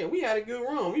like, hey, we had a good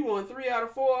run. We won 3 out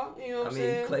of 4. You know what I'm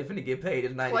saying? Clay finna get paid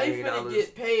his $90 Clay million. finna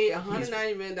get paid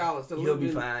 $190 million. He'll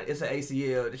be fine. It's an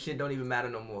ACL. The shit don't even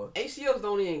matter no more. ACLs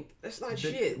don't even. That's not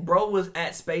shit. Bro was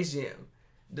at Space Jam.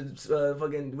 The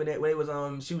fucking when it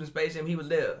was shooting Space Jam, he was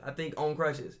there. I think on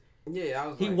crutches. Yeah, I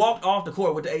was. He walked off the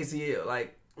court with the ACL.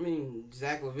 Like I mean,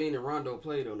 Zach LaVine and Rondo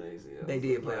played on the ACL. They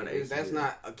did play on the ACL. That's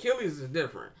not Achilles is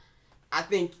different. I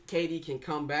think KD can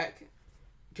come back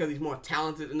because he's more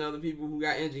talented than other people who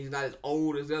got injured. He's not as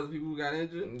old as the other people who got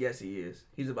injured. Yes, he is.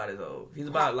 He's about as old. He's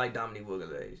about like Dominique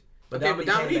Wilkins' age. But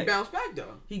Dominique bounced back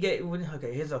though. He gave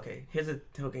Here's the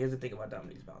thing about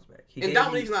Dominique's bounce back.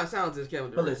 Dominique's not talented as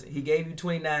Kevin Durant. But listen, he gave you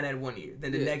 29 that 1 year.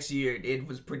 Then the next year it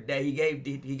was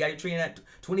he got you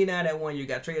 29 that 1 year.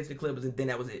 Got traded to the Clippers, and then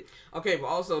that was it. Okay, but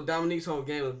also Dominique's whole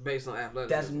game was based on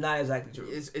athleticism. That's not exactly true.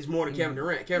 It's more than Kevin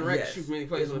Durant. Kevin Durant can shoot many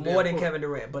plays. It's more than Kevin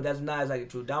Durant, but that's not exactly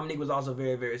true. Dominique was also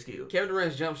very, very skilled. Kevin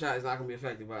Durant's jump shot is not going to be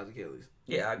affected by his Achilles.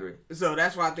 Yeah, I agree. So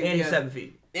that's why I think he's 7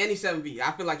 feet. And he's 7 feet.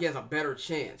 I feel like he has a better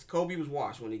chance. Kobe was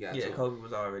washed when he got to him. Kobe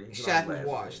was already. Shaq was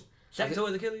washed. Shaq tore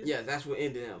his Achilles? Yeah, that's what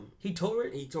ended him. He tore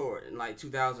it? He tore it in like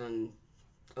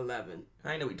 2011. I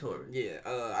didn't know he tore it. Yeah,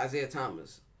 Isaiah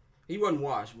Thomas. He wasn't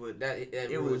washed, but that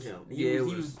ruined him. He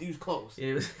was close.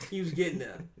 He was getting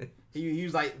there. he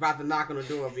was like about to knock on the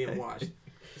door of being washed.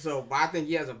 So, but I think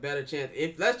he has a better chance.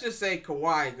 If let's just say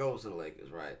Kawhi goes to the Lakers,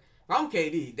 right? If I'm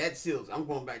KD, that seals. I'm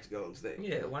going back to Golden State.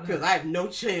 Yeah, why not? Because I have no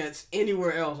chance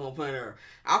anywhere else on planet Earth.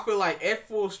 I feel like at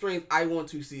full strength, I want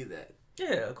to see that.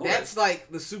 Yeah, of course. That's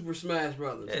like the Super Smash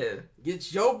Brothers. Yeah.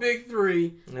 Get your big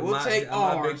 3. We'll take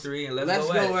ours. My big 3 and let's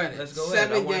go at it. Let's go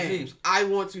 7 games. I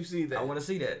want to see that. I want to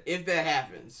see that. If that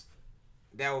happens,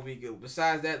 that would be good.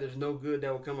 Besides that, there's no good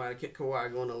that will come out of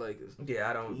Kawhi going to Lakers. Yeah,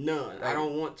 I don't. None. I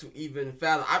don't want to even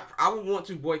fathom. I would want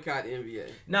to boycott the NBA.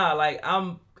 Nah, like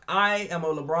I am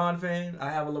a LeBron fan.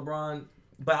 I have a LeBron,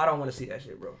 but I don't want to see that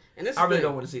shit, bro. And I really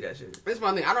don't want to see that shit. This is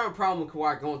my thing. I don't have a problem with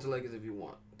Kawhi going to Lakers if you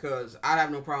want. Because I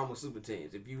have no problem with super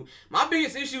teams. My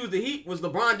biggest issue with the Heat was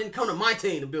LeBron didn't come to my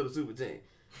team to build a super team.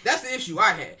 That's the issue I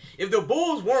had. If the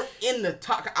Bulls weren't in the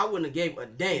top, I wouldn't have gave a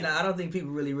damn. Nah, I don't think people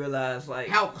really realize like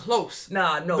how close.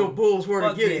 No, the Bulls were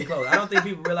to getting close. I don't think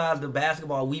people realize the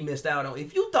basketball we missed out on.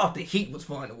 If you thought the Heat was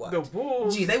fun to watch, the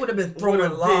Bulls, they would have been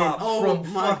throwing lobs from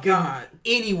fucking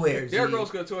anywhere. Derrick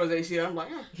Rose could have tore his ACL. I'm like,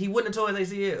 he wouldn't have tore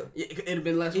his ACL. It'd have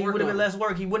been less work. He would have been less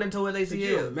work. He wouldn't have tore his ACL. Could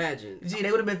you imagine?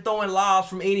 They would have been throwing lobs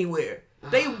from anywhere.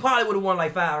 They probably would have won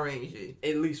like 5 rings.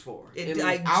 At least 4.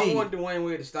 I want Dwayne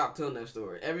Wade to stop telling that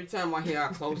story. Every time I hear how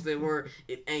close they were,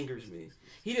 it angers me.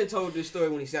 He done told this story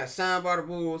when he got signed by the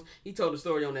Bulls. He told the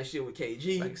story on that shit with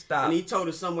KG. Like, stop. And he told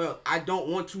it somewhere else. I don't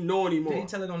want to know anymore. Did he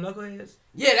tell it on Knuckleheads?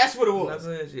 Yeah, that's what it was.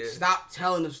 Knuckleheads, yeah. Stop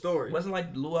telling the story. Wasn't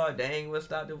like Luol Deng what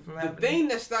stopped it from happening? The thing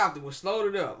that stopped it, what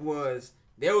slowed it up, was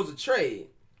there was a trade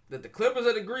that the Clippers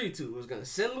had agreed to. It was going to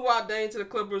send Luol Deng to the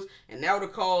Clippers, and that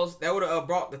would have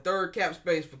brought the third cap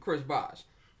space for Chris Bosh.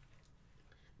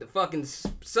 The fucking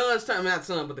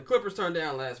the Clippers turned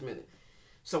down last minute.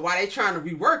 So while they trying to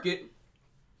rework it,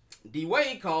 D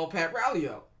Wade called Pat Riley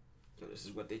up. So this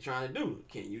is what they trying to do.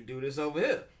 Can you do this over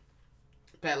here?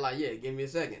 Pat like, yeah, give me a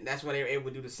second. That's why they were able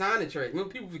to do the signing trade.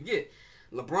 Remember, people forget,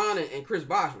 LeBron and Chris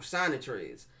Bosh were signing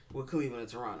trades with Cleveland and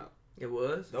Toronto. It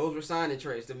was? Those were signing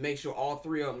trades to make sure all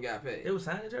 3 of them got paid. It was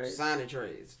signing trades? Signing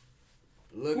trades.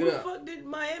 Look Who it up. Who the fuck did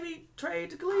Miami trade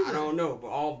to Cleveland? I don't know, but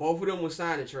both of them were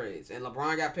signing trades, and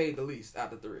LeBron got paid the least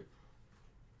out of the 3.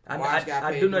 I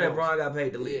do know that LeBron got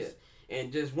paid the least. Yeah.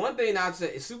 And just one thing I'd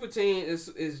say, super team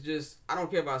is just, I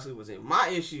don't care about super team. My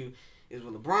issue is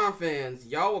with LeBron fans,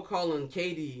 y'all were calling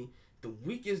KD the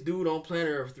weakest dude on planet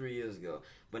Earth 3 years ago.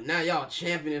 But now y'all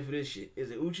championing for this shit. Is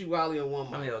it Uchiwali or one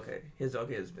more? I mean, okay. Here's the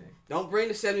thing. Don't bring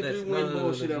the 73-win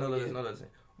bullshit up again. Listen.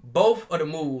 Both of the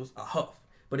moves are huff.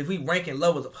 But if we ranking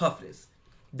levels of huffness,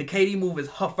 the KD move is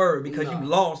huffer because you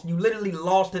lost. You literally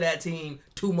lost to that team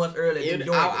 2 months earlier than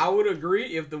Jordan. I would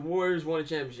agree if the Warriors won a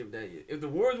championship that year. If the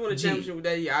Warriors won a championship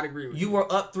that year, I'd agree with you. You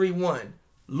were up 3-1,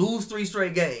 lose 3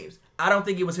 straight games. I don't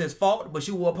think it was his fault, but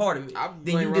you were a part of it.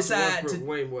 Then you decide to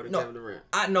way more than Kevin Durant.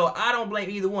 I don't blame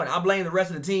either one. I blame the rest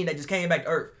of the team that just came back to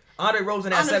earth. Andre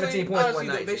Rosen had 17 points one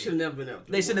night. They should have never been up.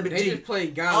 They shouldn't have been. They just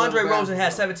played God. Andre Rosen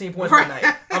had 17 points one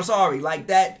night. I'm sorry, like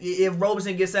that. If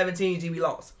Roberson gets 17, we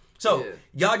lost. So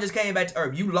y'all just came back to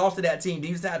earth. You lost to that team.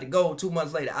 You decided to go 2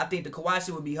 months later. I think the Kawhi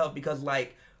shit would be huff because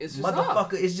like it's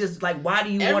motherfucker. It's just like why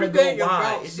do you want to go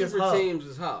wide? It's just huff. Teams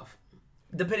is huff.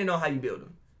 Depending on how you build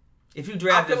them. If you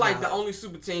draft, I feel like the only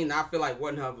super team that I feel like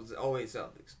wasn't huff was the 08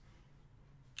 Celtics.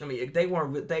 I mean, if they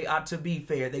weren't. To be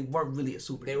fair, they weren't really a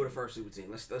super team. They were the first super team.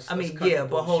 Let's but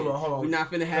hold on. We're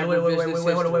not finna have wait,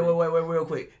 real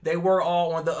quick. They were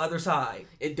all on the other side.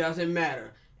 It doesn't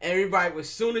matter. Everybody, as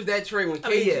soon as that trade went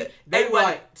KG, they were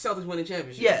like Celtics winning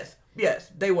championship.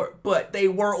 Yes, they were. But they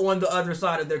were on the other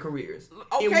side of their careers.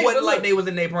 Okay, it wasn't like they was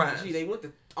in their prime. They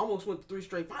almost went to 3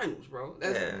 straight finals, bro.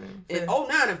 In 09,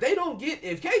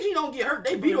 if KG don't get hurt,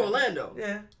 they beat Orlando.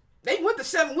 Yeah. They went to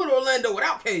 7 with Orlando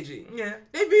without KG. Yeah.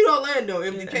 They beat Orlando.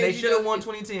 They should have won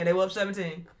 2010. They were up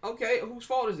 17. Okay, whose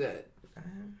fault is that?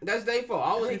 That's their fault. I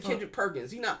don't see Kendrick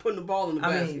Perkins. He not putting the ball in the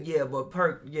basket. I mean,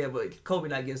 but Kobe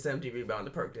not getting 17 rebounds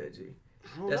to Perk that, G.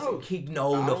 I don't know. He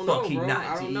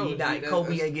not, G.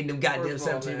 Kobe ain't getting them goddamn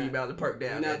 17 rebounds to Perk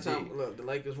down. Look, the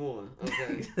Lakers won.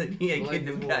 Okay. He ain't getting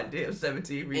them goddamn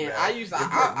 17 rebounds.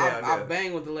 And I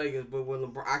bang with the Lakers, but when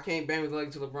LeBron, I can't bang with the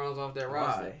Lakers till LeBron's off that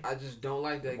roster. I just don't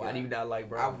like that guy. Why do you not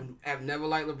like LeBron? I have never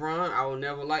liked LeBron. I will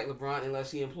never like LeBron unless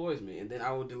he employs me, and then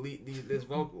I will delete this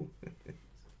vocal.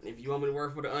 If you want me to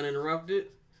work for the Uninterrupted,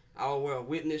 I will wear a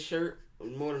Witness shirt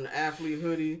more than an athlete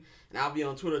hoodie, and I'll be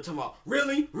on Twitter talking about,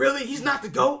 really? He's not the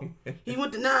GOAT? He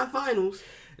went to 9 finals.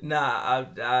 Nah,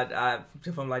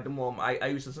 from like the more I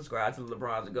used to subscribe to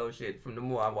LeBron's GOAT shit. From the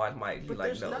more I watch Mike, but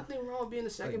there's nothing wrong with being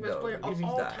the second best player of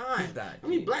all time. I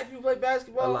mean, black people play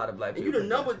basketball. A lot of black people. And you're the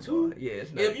number 2. Yeah,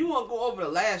 it's if you want to go over the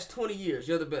last 20 years,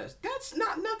 you're the best. That's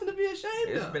not nothing to be ashamed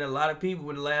of. It's been a lot of people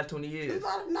in the last 20 years.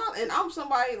 And I'm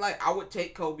somebody like I would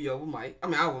take Kobe over Mike. I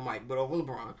mean, over Mike, but over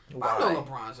LeBron. I know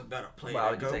LeBron's a better player. Why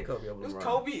would you take Kobe over LeBron? Because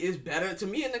Kobe is better to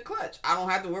me in the clutch. I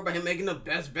don't have to worry about him making the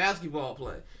best basketball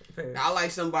play. Fair. I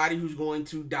like somebody who's going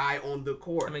to die on the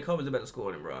court. I mean, Kobe's a better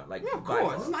scorer than LeBron. Like, yeah, of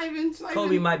course. It's not even.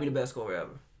 Kobe might be the best scorer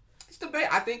ever. It's debate.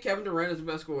 I think Kevin Durant is the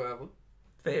best scorer ever.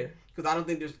 Fair. Because I don't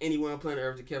think there's anyone on planet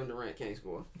Earth that Kevin Durant can't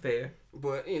score. Fair.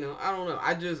 But, I don't know.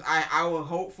 I will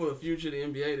hope for the future of the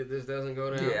NBA that this doesn't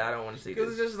go down. Yeah, I don't want to see this.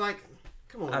 Because it's just like,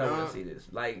 come on, I don't want to see this.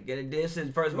 Like, this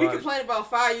is, first of all... We complained about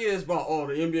 5 years about,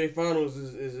 the NBA Finals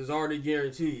is already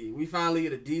guaranteed. We finally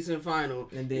get a decent final,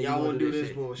 and then y'all want to do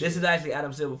this bullshit. This is actually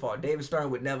Adam Silver's fault. David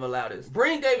Stern would never allow this.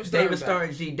 Bring David Stern David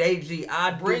Stern, G. Dave G.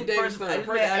 Bring David Stern.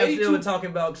 Adam Silver talking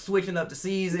about switching up the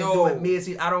season, doing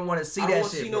mid-season. I don't want to see that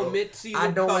shit, bro.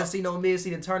 I don't want to see no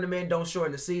mid-season tournament. Don't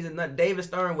shorten the season. Nothing. David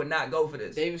Stern would not go for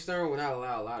this. David Stern would not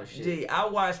allow a lot of shit. G. I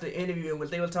watched the interview in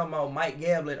which they were talking about Mike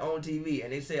Gambling on TV,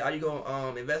 and they said, "Are you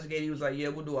gonna investigate?" He was like, "Yeah,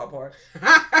 we'll do our part,"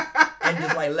 and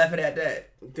just like left it at that.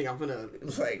 You think I'm gonna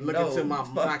look into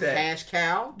my cash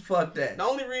cow? Fuck that. The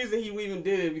only reason he even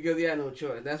did it because he had no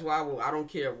choice. That's why I don't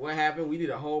care what happened. We did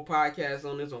a whole podcast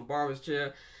on this on Barber's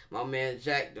Chair. My man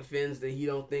Jack defends that he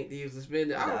don't think that he was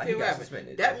suspended. I don't care what happened.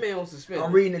 Suspended. That man was suspended.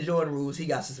 I'm reading the Jordan rules. He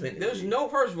got suspended. There's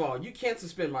first of all, you can't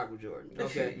suspend Michael Jordan.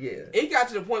 Okay. Yeah. It got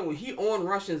to the point where he on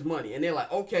Russians' money, and they're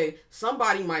like, okay,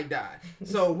 somebody might die,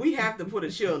 so we have to put a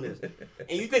chill on this.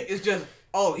 And you think it's just,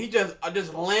 he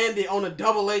just landed on a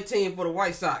AA team for the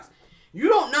White Sox. You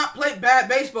don't not play bad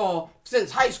baseball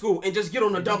since high school and just get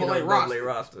on the AA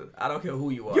roster. I don't care who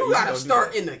you are. You gotta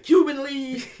start in the Cuban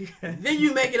League, then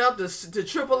you make it up to the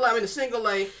single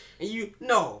A,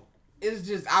 and it's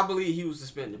just I believe he was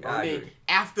suspended. I mean,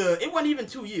 after it wasn't even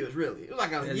 2 years really. It was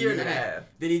like a year and a half.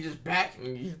 Then he just back.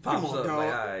 Come on, dog.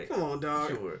 Like, right. Come on, dog.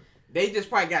 Sure. They just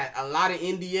probably got a lot of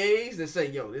NDAs that say,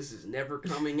 "Yo, this is never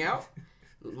coming out."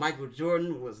 Michael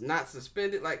Jordan was not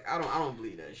suspended. Like I don't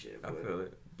believe that shit. I feel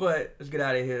it. But let's get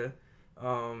out of here. You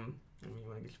want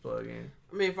to get your plug in?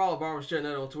 I mean, follow Barber's Chair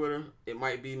on Twitter. It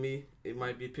might be me. It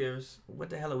might be Pierce. What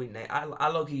the hell are we named? I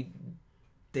low-key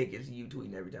think it's you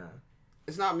tweeting every time.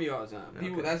 It's not me all the time.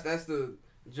 People, that's the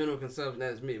general conception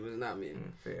that it's me, but it's not me.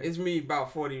 Fair. It's me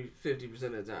about 40-50%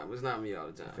 of the time, but it's not me all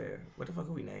the time. Fair. What the fuck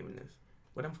are we naming this?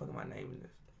 What the fuck am I naming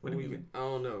this? What do we even... I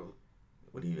don't know.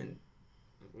 What do you even...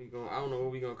 I don't know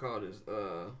what we gonna call this.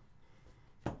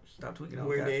 Stop tweaking.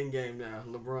 We're in the end game now.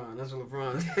 LeBron. That's what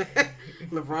LeBron.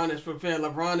 LeBron is prepared.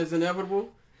 LeBron is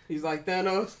inevitable. He's like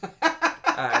Thanos.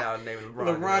 Alright, I'll name it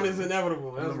LeBron. LeBron is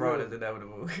inevitable. LeBron is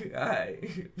inevitable. Alright.